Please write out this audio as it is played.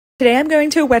Today I'm going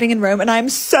to a wedding in Rome and I'm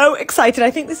so excited. I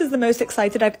think this is the most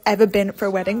excited I've ever been for a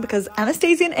wedding because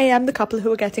Anastasia and AM, the couple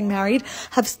who are getting married,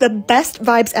 have the best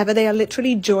vibes ever. They are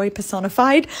literally joy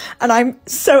personified and I'm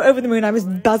so over the moon. I was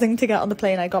buzzing to get on the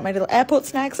plane. I got my little airport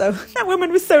snack. So that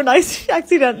woman was so nice. She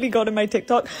accidentally got in my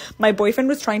TikTok. My boyfriend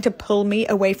was trying to pull me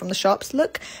away from the shops.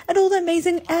 Look at all the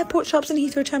amazing airport shops in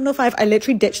Heathrow Terminal 5. I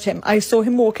literally ditched him. I saw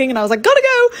him walking and I was like, gotta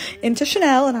go into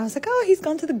Chanel. And I was like, oh, he's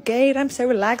gone to the gate. I'm so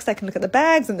relaxed. I can look at the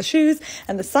bags and the shoes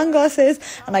and the sunglasses.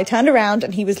 And I turned around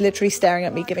and he was literally staring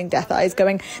at me, giving death eyes,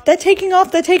 going, they're taking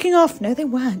off, they're taking off. No, they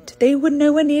weren't. They were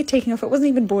nowhere near taking off. It wasn't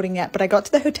even boarding yet, but I got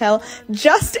to the hotel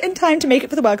just in time to make it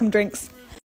for the welcome drinks.